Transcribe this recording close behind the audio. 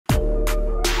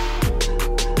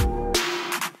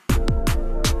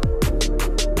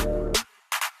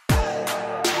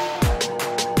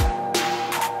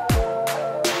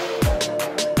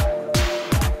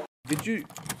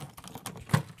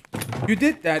you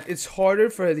did that, it's harder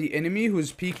for the enemy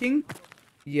who's peeking.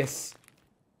 Yes.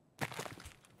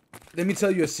 Let me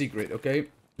tell you a secret, okay?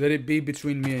 Let it be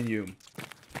between me and you.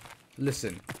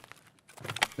 Listen.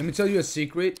 Let me tell you a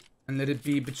secret, and let it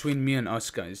be between me and us,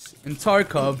 guys. In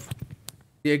Tarkov,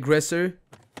 the aggressor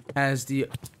has the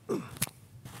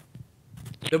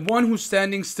one who's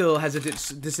standing still has a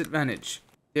disadvantage.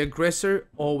 The aggressor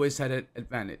always had an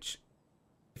advantage.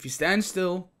 If you stand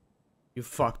still, you're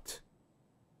fucked.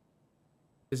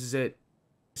 This is it.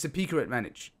 It's a peeker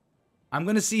advantage. I'm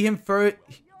gonna see him first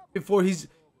before he's...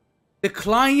 The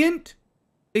client,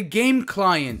 the game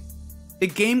client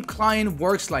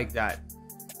works like that.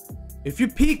 If you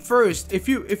peek first, if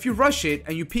you rush it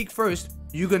and you peek first,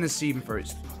 you're gonna see him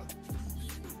first.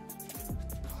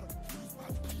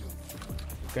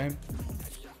 Okay?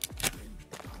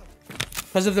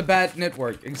 Because of the bad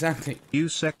network, exactly.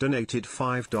 USEC donated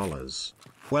 $5.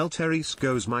 Well, Terry's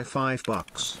goes my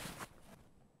 $5.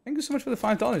 Thank you so much for the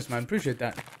 $5, man. Appreciate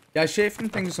that. Yeah, Schaefer,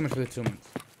 thank you so much for the 2 months.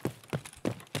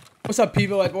 What's up,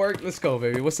 people at work? Let's go,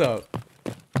 baby. What's up?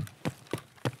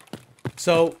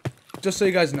 So, just so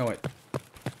you guys know it.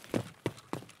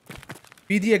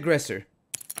 Be the aggressor.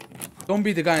 Don't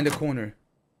be the guy in the corner.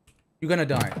 You're gonna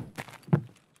die.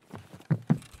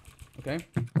 Okay?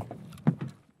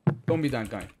 Don't be that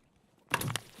guy.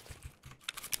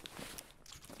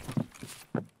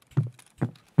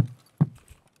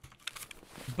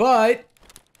 But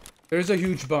there's a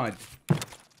huge but.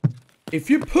 If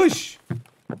you push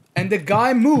and the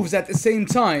guy moves at the same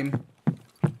time,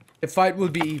 the fight will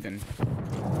be even.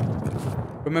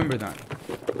 Remember that.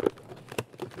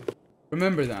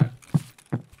 Remember that.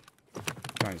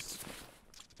 Guys.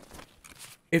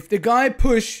 If the guy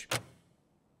push,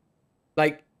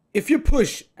 like, if you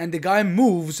push and the guy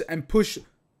moves and push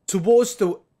towards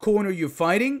the corner you're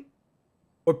fighting,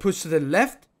 or push to the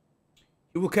left,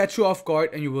 he will catch you off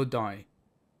guard and you will die.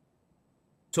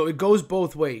 So it goes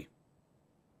both ways.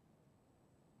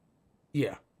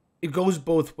 Yeah. It goes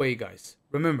both ways, guys.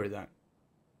 Remember that.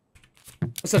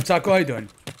 What's up, Taco? How you doing?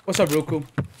 What's up, Roku?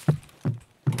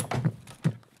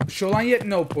 Shoreline yet?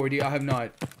 No, Porty. I have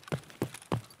not.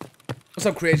 What's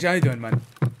up, Crazy? How you doing, man?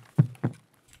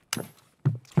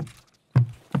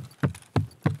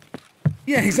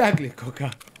 Yeah, exactly,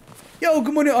 Coca. Yo,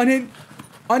 good morning,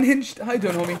 Unhinged. How you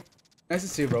doing, homie? Nice to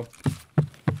see you, bro.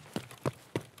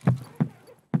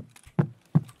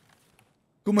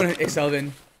 Good morning,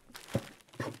 Exalvin.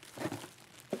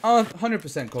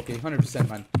 100% Cocky. 100%,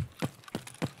 man.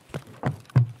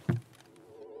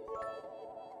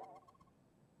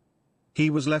 He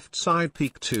was left side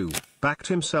peak 2, backed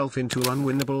himself into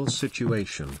unwinnable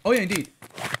situation. Oh yeah, indeed.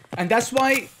 And that's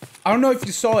why, I don't know if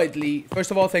you saw it, Lee. First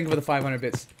of all, thank you for the 500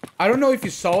 bits. I don't know if you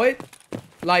saw it.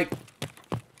 Like,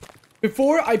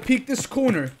 before I peeked this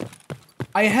corner,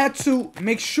 I had to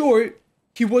make sure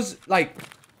he was, like...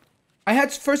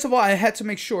 First of all, I had to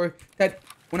make sure that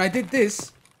when I did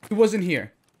this, he wasn't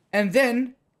here. And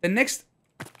then, the next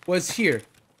was here.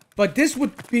 But this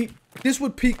would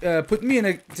put me in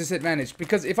a disadvantage.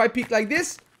 Because if I peek like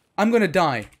this, I'm gonna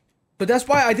die. So that's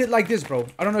why I did like this, bro.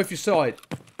 I don't know if you saw it.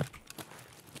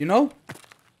 You know?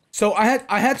 So I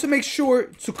had to make sure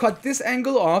to cut this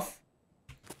angle off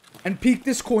and peek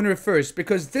this corner first,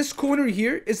 because this corner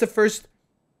here is the first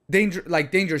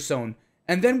danger zone.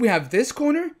 And then we have this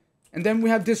corner, and then we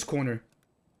have this corner.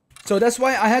 So that's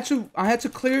why I had to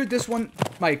clear this one,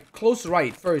 like, close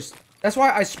right first. That's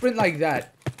why I sprint like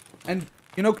that. And,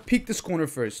 you know, peek this corner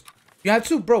first. You have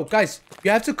to, bro, guys,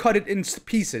 you have to cut it in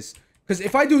pieces. Because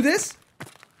if I do this,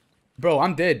 bro,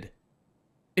 I'm dead.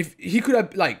 If he could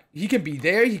have, like, he can be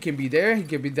there, he can be there, he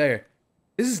can be there.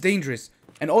 This is dangerous.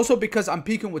 And also because I'm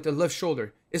peeking with the left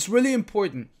shoulder. It's really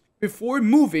important. Before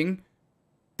moving,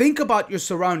 think about your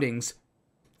surroundings.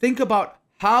 Think about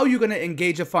how you're going to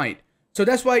engage a fight. So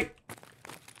that's why,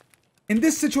 in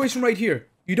this situation right here,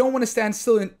 you don't want to stand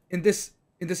still in this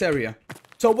area.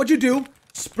 So what you do,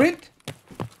 sprint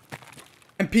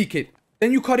and peek it.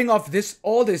 Then you're cutting off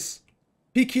all this.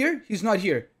 Peek here, he's not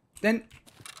here. Then,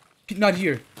 not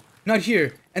here. Not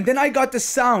here. And then I got the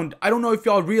sound. I don't know if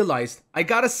y'all realized. I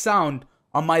got a sound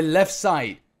on my left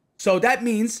side. So that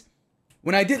means,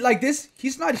 when I did like this,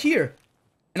 he's not here.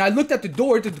 And I looked at the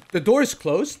door. The door is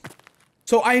closed.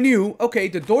 So I knew, okay,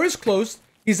 the door is closed.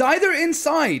 He's either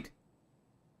inside.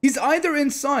 He's either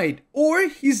inside, or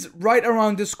he's right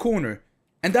around this corner.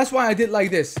 And that's why I did like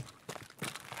this.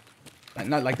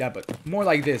 Not like that, but more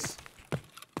like this.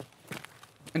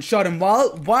 And shot him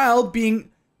while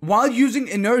using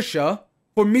inertia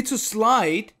for me to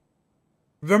slide.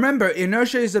 Remember,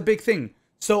 inertia is a big thing.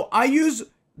 So I use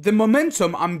the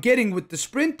momentum I'm getting with the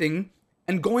sprinting,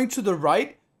 and going to the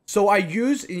right. So I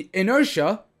use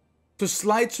inertia to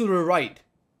slide to the right.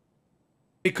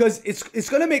 Because it's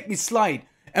gonna make me slide.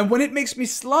 And when it makes me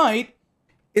slide,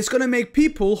 it's gonna make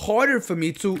people harder for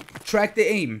me to track the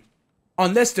aim.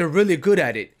 Unless they're really good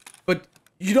at it. But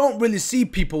you don't really see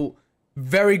people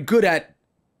very good at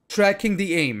tracking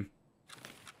the aim.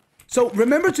 So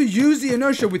remember to use the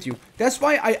inertia with you. That's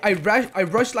why I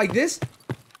rush like this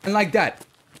and like that.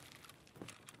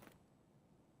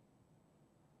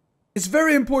 It's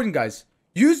very important, guys.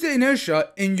 Use the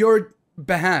inertia in your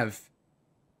behalf.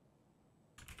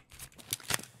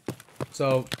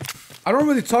 So, I don't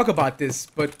really talk about this,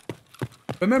 but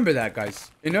remember that, guys.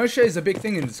 Inertia is a big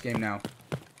thing in this game now.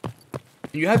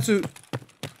 You have to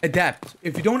adapt.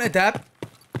 If you don't adapt,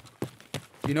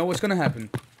 you know what's gonna happen.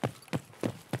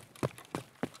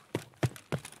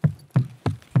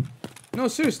 No,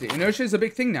 seriously, inertia is a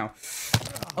big thing now.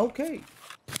 Okay.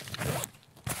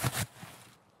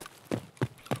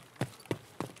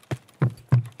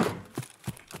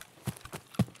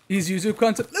 He's YouTube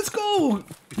content. Let's go!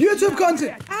 YouTube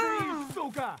content! Ah.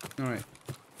 Alright.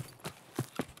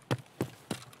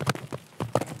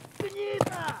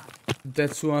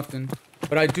 That's too often.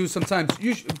 But I do sometimes.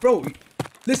 Bro,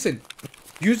 listen.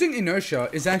 Using inertia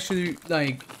is actually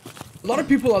like... A lot of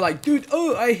people are like, dude,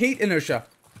 oh, I hate inertia.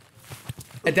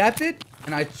 Adapt it,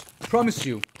 and I promise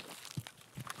you,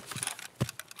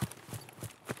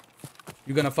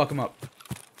 you're gonna fuck them up.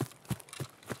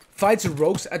 Fights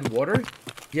rogues at water?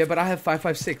 Yeah, but I have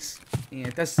 556. Yeah,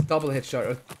 that's double headshot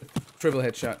or triple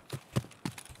headshot.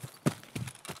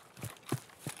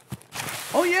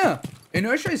 Oh yeah,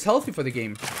 inertia is healthy for the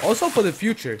game. Also for the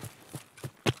future.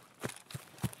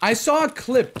 I saw a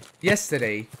clip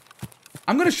yesterday.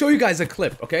 I'm gonna show you guys a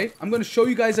clip, okay? I'm gonna show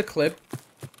you guys a clip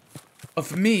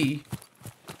of me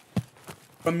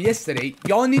from yesterday.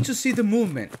 Y'all need to see the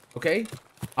movement, okay?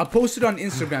 I'll post it on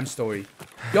Instagram story.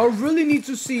 Y'all really need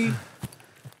to see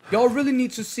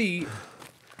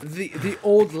the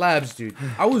old labs, dude.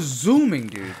 I was zooming,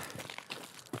 dude.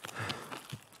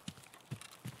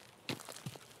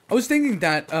 I was thinking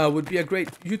that would be a great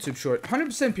YouTube short.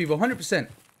 100% people, 100%.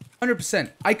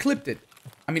 100%. I clipped it.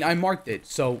 I mean, I marked it,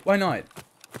 so why not?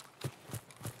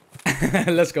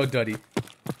 Let's go, Duddy.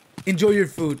 Enjoy your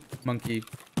food, monkey.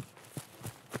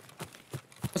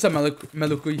 What's up,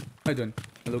 Melukui? How you doing,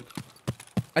 Meluk?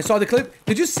 I saw the clip.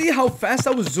 Did you see how fast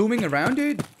I was zooming around,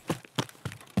 dude?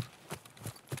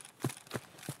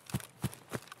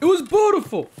 It was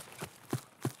beautiful.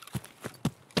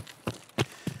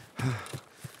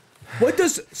 What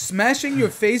does smashing your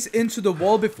face into the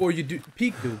wall before you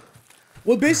peek do?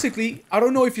 Well, basically, I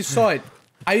don't know if you saw it.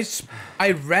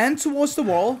 I ran towards the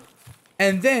wall,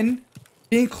 and then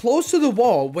being close to the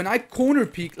wall, when I corner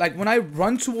peek, like when I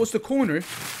run towards the corner,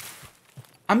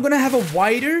 I'm gonna have a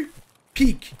wider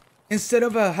peek instead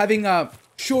of having a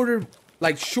shorter,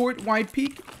 like short wide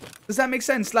peek. Does that make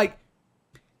sense? Like,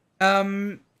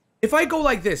 if I go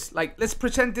like this, like let's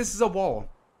pretend this is a wall.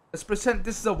 Let's pretend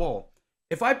this is a wall.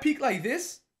 If I peek like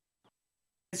this,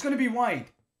 it's gonna be wide.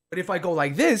 But if I go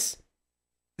like this,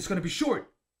 it's gonna be short.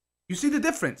 You see the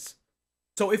difference?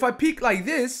 So if I peek like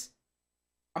this,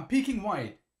 I'm peeking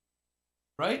wide,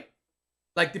 right?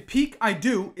 Like the peek I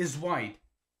do is wide.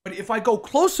 But if I go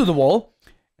close to the wall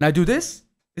and I do this,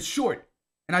 it's short.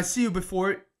 And I see you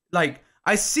before, like,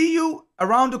 I see you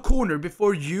around the corner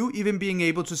before you even being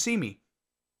able to see me.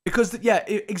 Because, yeah,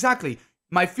 exactly.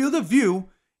 My field of view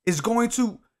is going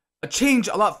to change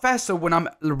a lot faster when I'm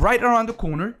right around the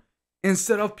corner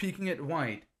instead of peeking it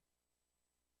wide.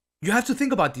 You have to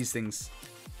think about these things.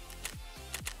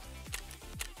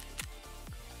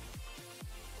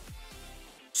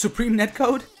 Supreme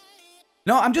netcode?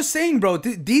 No, I'm just saying, bro.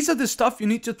 These are the stuff you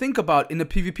need to think about in a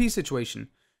PvP situation.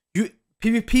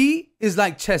 PvP is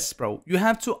like chess, bro. You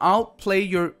have to outplay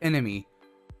your enemy.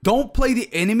 Don't play the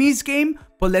enemy's game,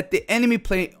 but let the enemy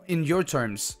play in your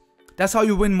terms. That's how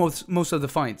you win most of the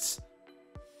fights.